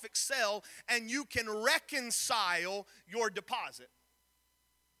Microsoft Excel, and you can reconcile your deposit.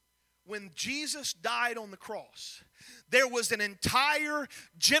 When Jesus died on the cross, there was an entire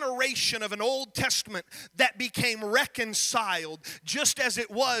generation of an Old Testament that became reconciled, just as it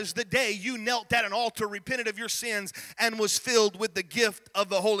was the day you knelt at an altar, repented of your sins, and was filled with the gift of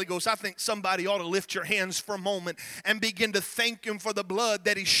the Holy Ghost. I think somebody ought to lift your hands for a moment and begin to thank Him for the blood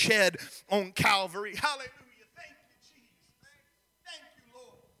that He shed on Calvary. Hallelujah. Thank you, Jesus. Thank you,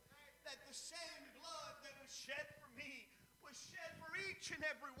 Lord, that the same blood that was shed for me was shed for each and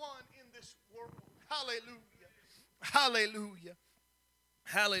every one in this world. Hallelujah. Hallelujah.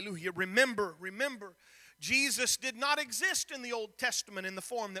 Hallelujah. Remember, Jesus did not exist in the Old Testament in the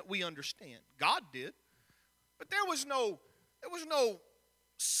form that we understand. God did. But there was no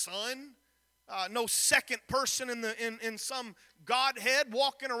son, no second person in some Godhead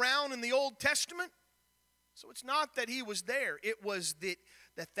walking around in the Old Testament. So it's not that He was there. It was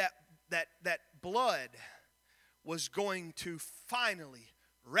that blood was going to finally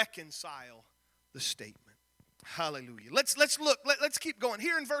reconcile the statement. Hallelujah. Let's look. Let's keep going.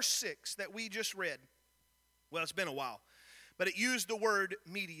 Here in verse 6 that we just read. Well, it's been a while. But it used the word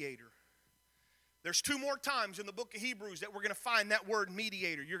mediator. There's two more times in the book of Hebrews that we're going to find that word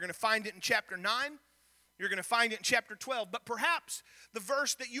mediator. You're going to find it in chapter 9. You're going to find it in chapter 12. But perhaps the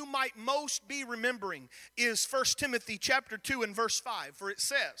verse that you might most be remembering is 1 Timothy chapter 2 and verse 5. For it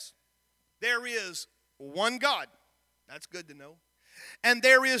says, there is one God. That's good to know. And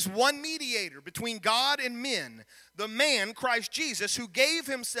there is one mediator between God and men, the man, Christ Jesus, who gave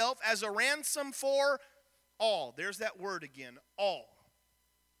himself as a ransom for all. There's that word again, all,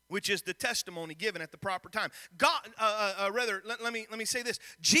 which is the testimony given at the proper time. Let me say this.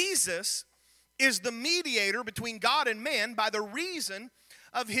 Jesus is the mediator between God and man by the reason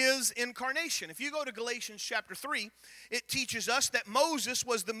of his incarnation. If you go to Galatians chapter 3, it teaches us that Moses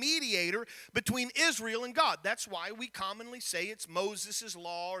was the mediator between Israel and God. That's why we commonly say it's Moses'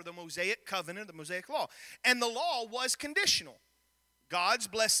 law or the Mosaic covenant, the Mosaic law. And the law was conditional. God's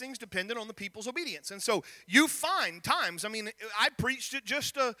blessings depended on the people's obedience. And so you find times, I preached it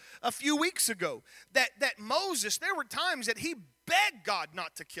just a few weeks ago, that Moses, there were times that he begged God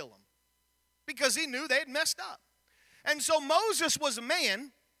not to kill him because he knew they had messed up. And so Moses was a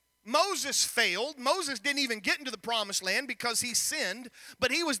man. Moses failed. Moses didn't even get into the promised land because he sinned,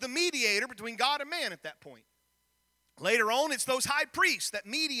 but he was the mediator between God and man at that point. Later on, it's those high priests that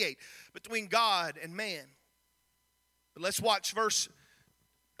mediate between God and man. But let's watch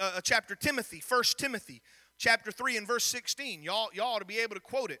chapter Timothy, 1 Timothy, chapter 3 and verse 16. Y'all ought to be able to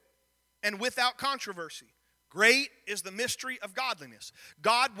quote it. And without controversy, great is the mystery of godliness.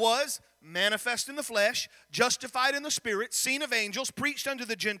 God was manifest in the flesh, justified in the spirit, seen of angels, preached unto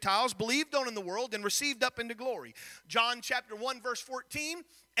the Gentiles, believed on in the world, and received up into glory. John chapter 1 verse 14,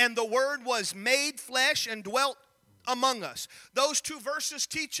 and the word was made flesh and dwelt among us. Those two verses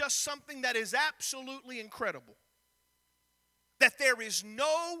teach us something that is absolutely incredible. That there is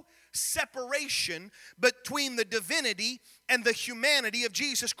no separation between the divinity and the humanity of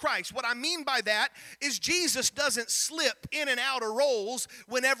Jesus Christ. What I mean by that is Jesus doesn't slip in and out of roles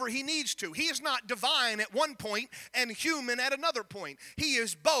whenever he needs to. He is not divine at one point and human at another point. He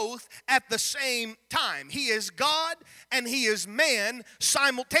is both at the same time. He is God and he is man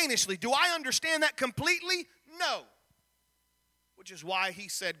simultaneously. Do I understand that completely? No. Which is why he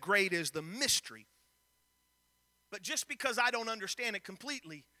said, great is the mystery. But just because I don't understand it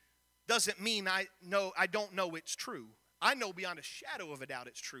completely doesn't mean I don't know it's true. I know beyond a shadow of a doubt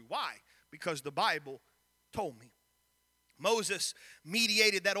it's true. Why? Because the Bible told me. Moses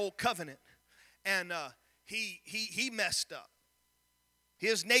mediated that old covenant, and he messed up.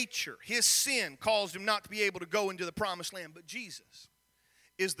 His nature, his sin caused him not to be able to go into the promised land. But Jesus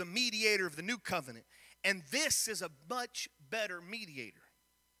is the mediator of the new covenant, and this is a much better mediator.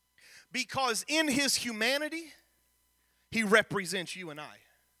 Because in his humanity, he represents you and I.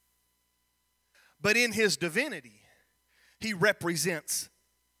 But in his divinity, he represents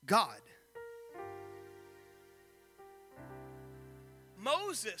God.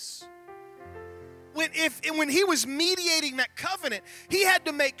 Moses, when he was mediating that covenant, he had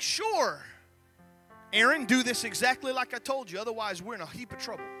to make sure, Aaron, do this exactly like I told you, otherwise we're in a heap of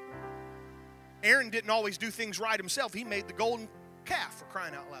trouble. Aaron didn't always do things right himself. He made the golden calf, for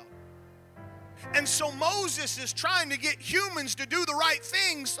crying out loud. And so Moses is trying to get humans to do the right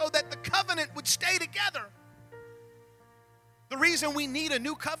thing so that the covenant would stay together. The reason we need a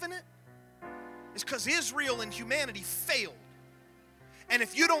new covenant is because Israel and humanity failed. And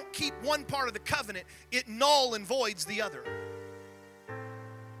if you don't keep one part of the covenant, it null and voids the other.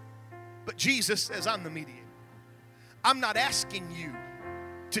 But Jesus says, I'm the mediator. I'm not asking you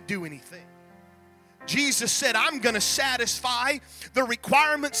to do anything. Jesus said, I'm going to satisfy the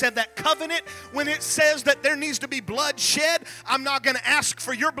requirements of that covenant. When it says that there needs to be blood shed, I'm not going to ask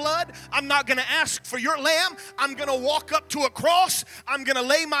for your blood. I'm not going to ask for your lamb. I'm going to walk up to a cross. I'm going to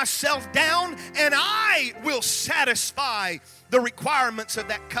lay myself down, and I will satisfy the requirements of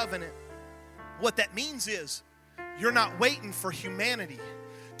that covenant. What that means is you're not waiting for humanity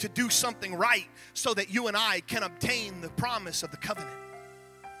to do something right so that you and I can obtain the promise of the covenant.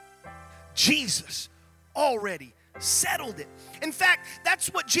 Jesus already settled it. In fact, that's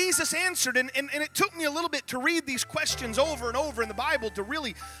what Jesus answered, and it took me a little bit to read these questions over and over in the Bible to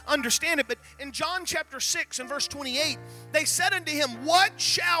really understand it. But in John chapter 6 and verse 28, they said unto him, what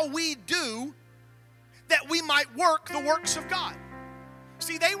shall we do that we might work the works of God?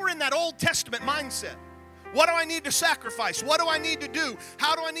 See, they were in that Old Testament mindset. What do I need to sacrifice? What do I need to do?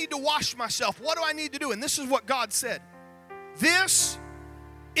 How do I need to wash myself? What do I need to do? And this is what God said. This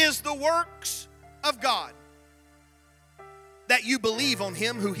is the works of God, that you believe on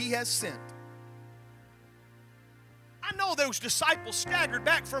him who he has sent. I know those disciples staggered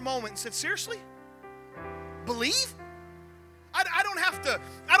back for a moment and said, seriously? Believe? I don't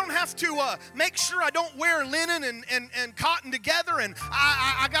have to make sure I don't wear linen and cotton together, and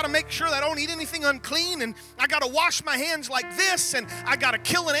I got to make sure that I don't eat anything unclean, and I got to wash my hands like this, and I got to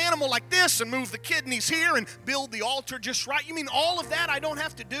kill an animal like this and move the kidneys here and build the altar just right. You mean all of that I don't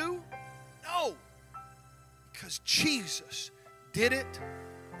have to do? No. Because Jesus did it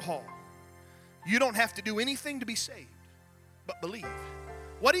all. You don't have to do anything to be saved, but believe.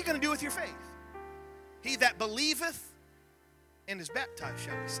 What are you going to do with your faith? He that believeth and is baptized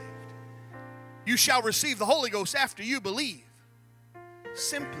shall be saved. You shall receive the Holy Ghost after you believe.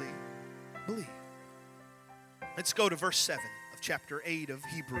 Simply believe. Let's go to verse 7 of chapter 8 of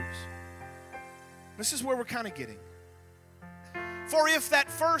Hebrews. This is where we're kind of getting. For if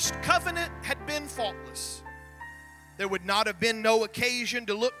that first covenant had been faultless, there would not have been no occasion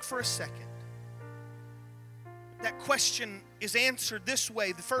to look for a second. That question is answered this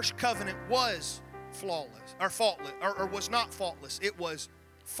way. The first covenant was flawless, or faultless, or was not faultless. It was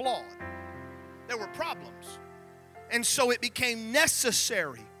flawed. There were problems. And so it became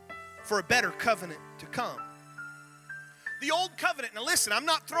necessary for a better covenant to come. The old covenant, now listen, I'm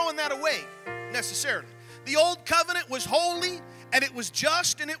not throwing that away necessarily. The old covenant was holy, and it was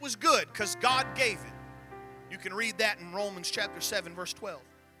just, and it was good, because God gave it. You can read that in Romans chapter 7, verse 12.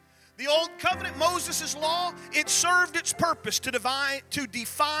 The old covenant, Moses' law, it served its purpose to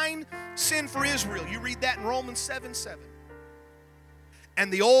define sin for Israel. You read that in Romans 7:7.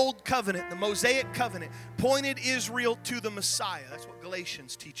 And the old covenant, the Mosaic covenant, pointed Israel to the Messiah. That's what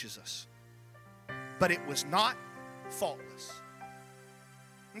Galatians teaches us. But it was not faultless.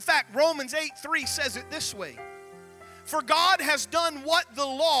 In fact, Romans 8:3 says it this way. For God has done what the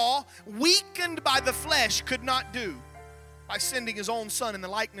law, weakened by the flesh, could not do. By sending his own Son in the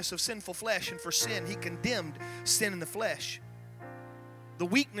likeness of sinful flesh, and for sin he condemned sin in the flesh. The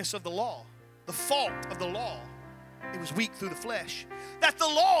weakness of the law, the fault of the law, it was weak through the flesh. That the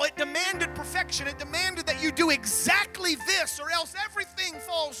law, it demanded perfection. It demanded that you do exactly this, or else everything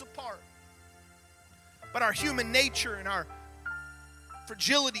falls apart. But our human nature and our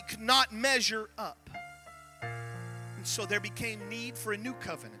fragility could not measure up. And so there became need for a new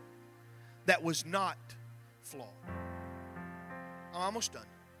covenant that was not flawed. I'm almost done.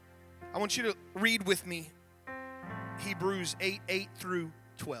 I want you to read with me Hebrews 8 through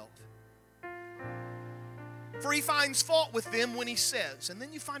 12. For he finds fault with them when he says, and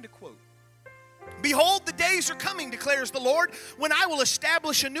then you find a quote. Behold, the days are coming, declares the Lord, when I will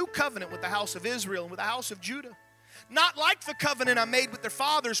establish a new covenant with the house of Israel and with the house of Judah. Not like the covenant I made with their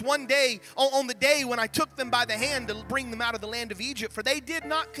fathers one day, on the day when I took them by the hand to bring them out of the land of Egypt. For they did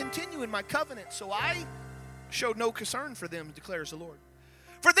not continue in my covenant, so I showed no concern for them, declares the Lord.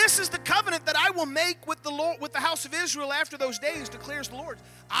 For this is the covenant that I will make with the Lord, with the house of Israel after those days, declares the Lord.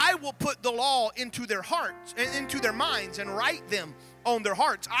 I will put the law into their hearts, and into their minds, and write them on their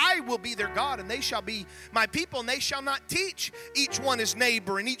hearts. I will be their God, and they shall be my people, and they shall not teach each one his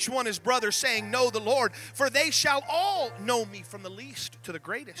neighbor and each one his brother, saying, know the Lord, for they shall all know me, from the least to the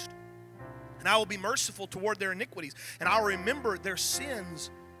greatest. And I will be merciful toward their iniquities, and I will remember their sins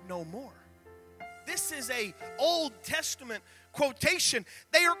no more. This is an Old Testament quotation.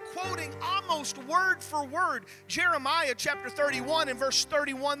 They are quoting almost word for word Jeremiah chapter 31 and verse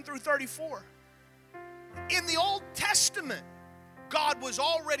 31 through 34. In the Old Testament, God was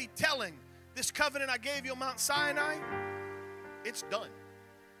already telling, this covenant I gave you on Mount Sinai, it's done.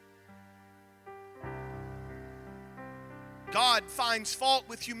 God finds fault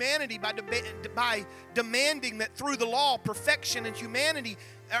with humanity by demanding that through the law, perfection in humanity,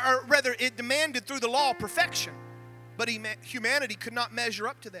 or rather, it demanded through the law perfection, but humanity could not measure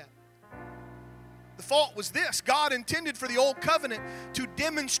up to that. The fault was this: God intended for the old covenant to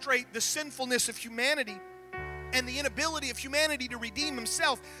demonstrate the sinfulness of humanity and the inability of humanity to redeem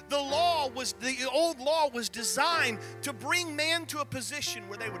himself. The old law was designed to bring man to a position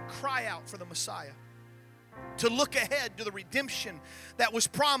where they would cry out for the Messiah, to look ahead to the redemption that was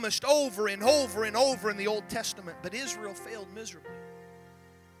promised over and over and over in the Old Testament. But Israel failed miserably.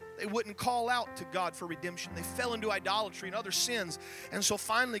 They wouldn't call out to God for redemption. They fell into idolatry and other sins. And so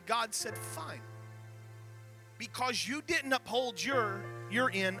finally God said, fine. Because you didn't uphold your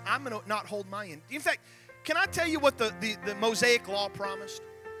end, I'm going to not hold my end. In fact, can I tell you what the Mosaic Law promised?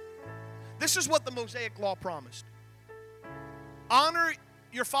 This is what the Mosaic Law promised. Honor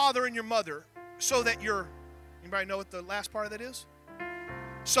your father and your mother so that anybody know what the last part of that is?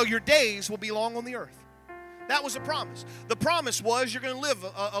 So your days will be long on the earth. That was a promise. The promise was you're going to live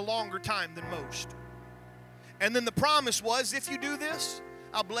a longer time than most. And then the promise was, if you do this,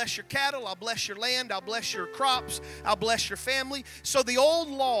 I'll bless your cattle, I'll bless your land, I'll bless your crops, I'll bless your family. So the old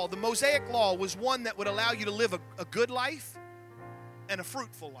law, the Mosaic law, was one that would allow you to live a good life and a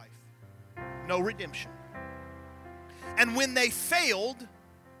fruitful life. No redemption. And when they failed,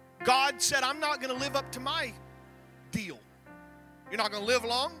 God said, I'm not going to live up to my deal. You're not going to live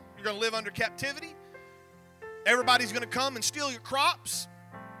long. You're going to live under captivity. Everybody's going to come and steal your crops.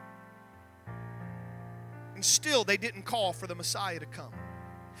 And And still they didn't call for the Messiah to come.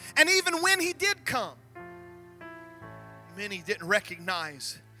 And even when he did come, many didn't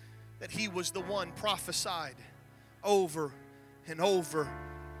recognize that he was the one prophesied over and over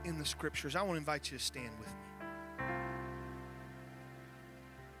in the Scriptures. I want to invite you to stand with me.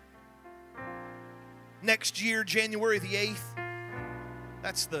 Next year, January the 8th,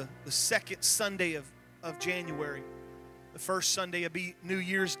 that's the second Sunday of January. The first Sunday will be New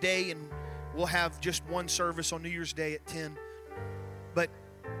Year's Day, and we'll have just one service on New Year's Day at 10. But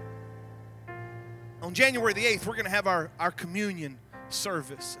on January the 8th, we're going to have our communion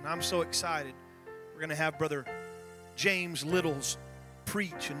service, and I'm so excited. We're going to have Brother James Littles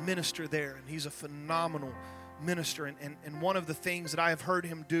preach and minister there, and he's a phenomenal minister. And one of the things that I have heard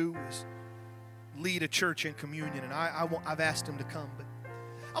him do is lead a church in communion, and I've asked him to come. But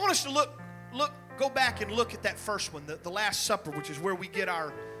I want us to go back and look at that first one, the Last Supper, which is where we get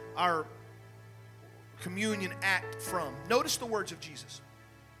our communion act from. Notice the words of Jesus.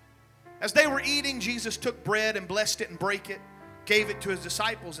 As they were eating, Jesus took bread and blessed it and brake it, gave it to his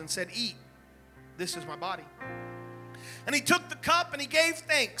disciples and said, "Eat, this is my body." And he took the cup and he gave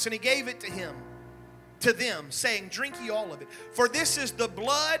thanks and he gave it to them, saying, "Drink ye all of it, for this is the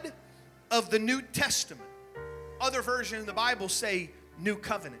blood of the New Testament." Other versions of the Bible say New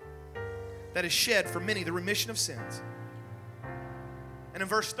Covenant, that is shed for many, the remission of sins. And in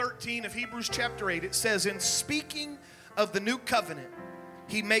verse 13 of Hebrews chapter 8, it says, "In speaking of the new covenant,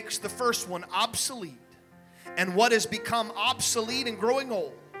 he makes the first one obsolete. And what has become obsolete and growing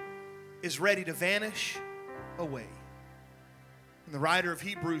old is ready to vanish away." And the writer of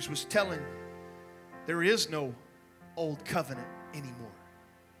Hebrews was telling, there is no old covenant anymore.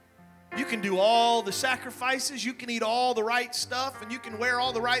 You can do all the sacrifices, you can eat all the right stuff, and you can wear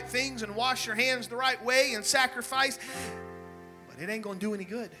all the right things and wash your hands the right way and sacrifice, but it ain't going to do any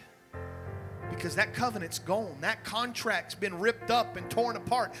good, because that covenant's gone. That contract's been ripped up and torn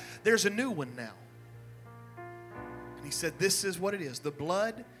apart. There's a new one now. And he said, this is what it is, the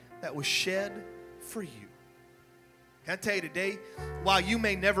blood that was shed for you. Can I tell you today, while you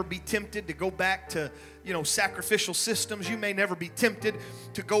may never be tempted to go back to, sacrificial systems, you may never be tempted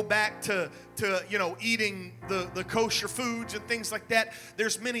to go back to eating the kosher foods and things like that,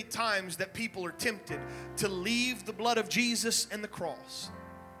 there's many times that people are tempted to leave the blood of Jesus and the cross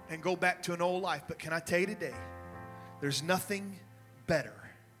and go back to an old life. But can I tell you today, there's nothing better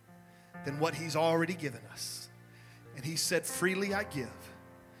than what he's already given us. And he said, freely I give,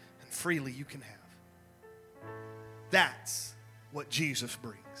 and freely you can have. That's what Jesus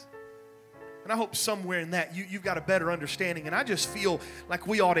brings. And I hope somewhere in that you've got a better understanding. And I just feel like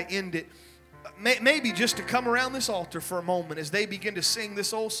we ought to end it, maybe just to come around this altar for a moment as they begin to sing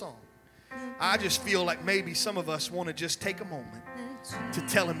this old song. I just feel like maybe some of us want to just take a moment to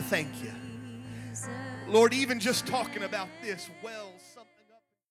tell him thank you. Lord, even just talking about this wells something.